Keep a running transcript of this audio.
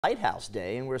LightHouse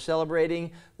Day, and we're celebrating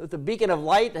that the beacon of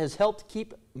light has helped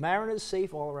keep mariners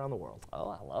safe all around the world. Oh,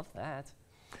 I love that.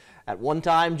 At one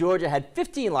time, Georgia had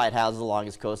 15 lighthouses along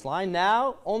its coastline.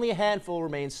 Now, only a handful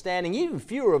remain standing. Even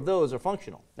fewer of those are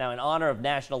functional. Now, in honor of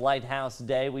National Lighthouse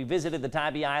Day, we visited the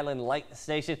Tybee Island Light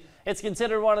Station. It's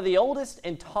considered one of the oldest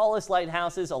and tallest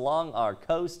lighthouses along our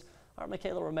coast. Our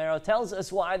Michaela Romero tells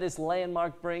us why this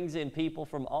landmark brings in people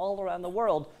from all around the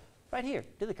world right here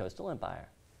to the Coastal Empire.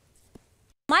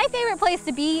 My favorite place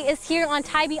to be is here on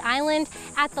Tybee Island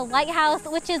at the lighthouse,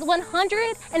 which is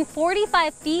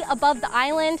 145 feet above the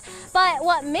island. But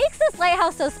what makes this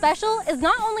lighthouse so special is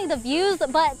not only the views,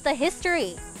 but the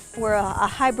history. We're a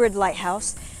hybrid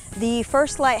lighthouse. The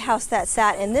first lighthouse that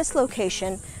sat in this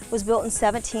location was built in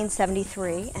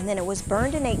 1773, and then it was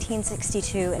burned in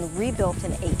 1862 and rebuilt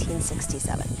in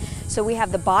 1867. So we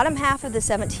have the bottom half of the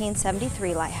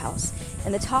 1773 lighthouse,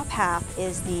 and the top half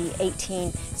is the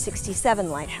 1867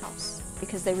 lighthouse,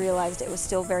 because they realized it was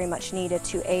still very much needed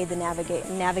to aid the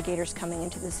navigators coming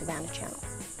into the Savannah Channel.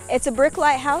 It's a brick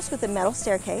lighthouse with a metal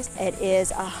staircase. It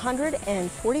is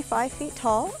 145 feet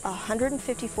tall,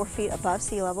 154 feet above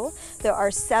sea level. There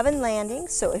are 7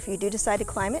 landings, so if you do decide to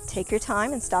climb it, take your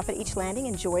time and stop at each landing,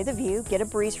 enjoy the view, get a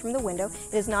breeze from the window.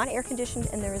 It is not air conditioned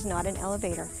and there is not an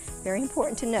elevator. Very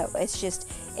important to note.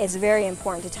 It's very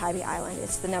important to Tybee Island.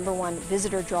 It's the #1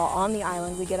 visitor draw on the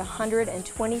island. We get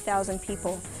 120,000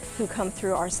 people who come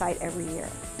through our site every year.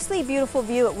 It's a beautiful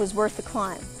view. It was worth the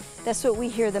climb. That's what we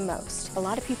hear the most. A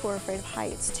lot of people are afraid of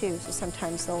heights too, so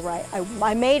sometimes they'll write,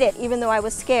 I made it, even though I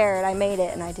was scared, I made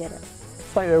it and I did it.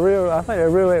 I think they're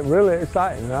really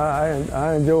exciting.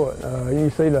 I enjoy it. You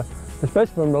can see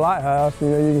especially from the lighthouse,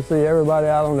 you can see everybody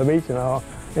out on the beach and all,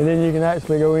 and then you can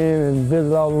actually go in and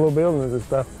visit all the little buildings and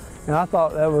stuff. And I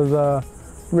thought that was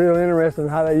real interesting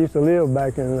how they used to live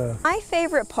back in the... My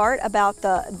favorite part about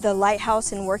the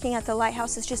lighthouse and working at the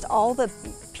lighthouse is just all the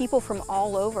people from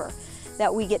all over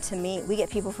that we get to meet. We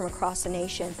get people from across the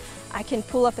nation. I can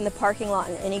pull up in the parking lot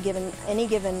on any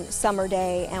given summer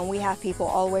day, and we have people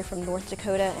all the way from North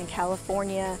Dakota and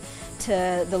California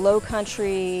to the Low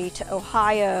Country to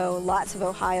Ohio. Lots of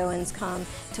Ohioans come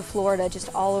to Florida,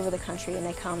 just all over the country, and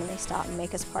they come and they stop and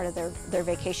make us part of their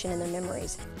vacation and their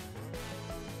memories.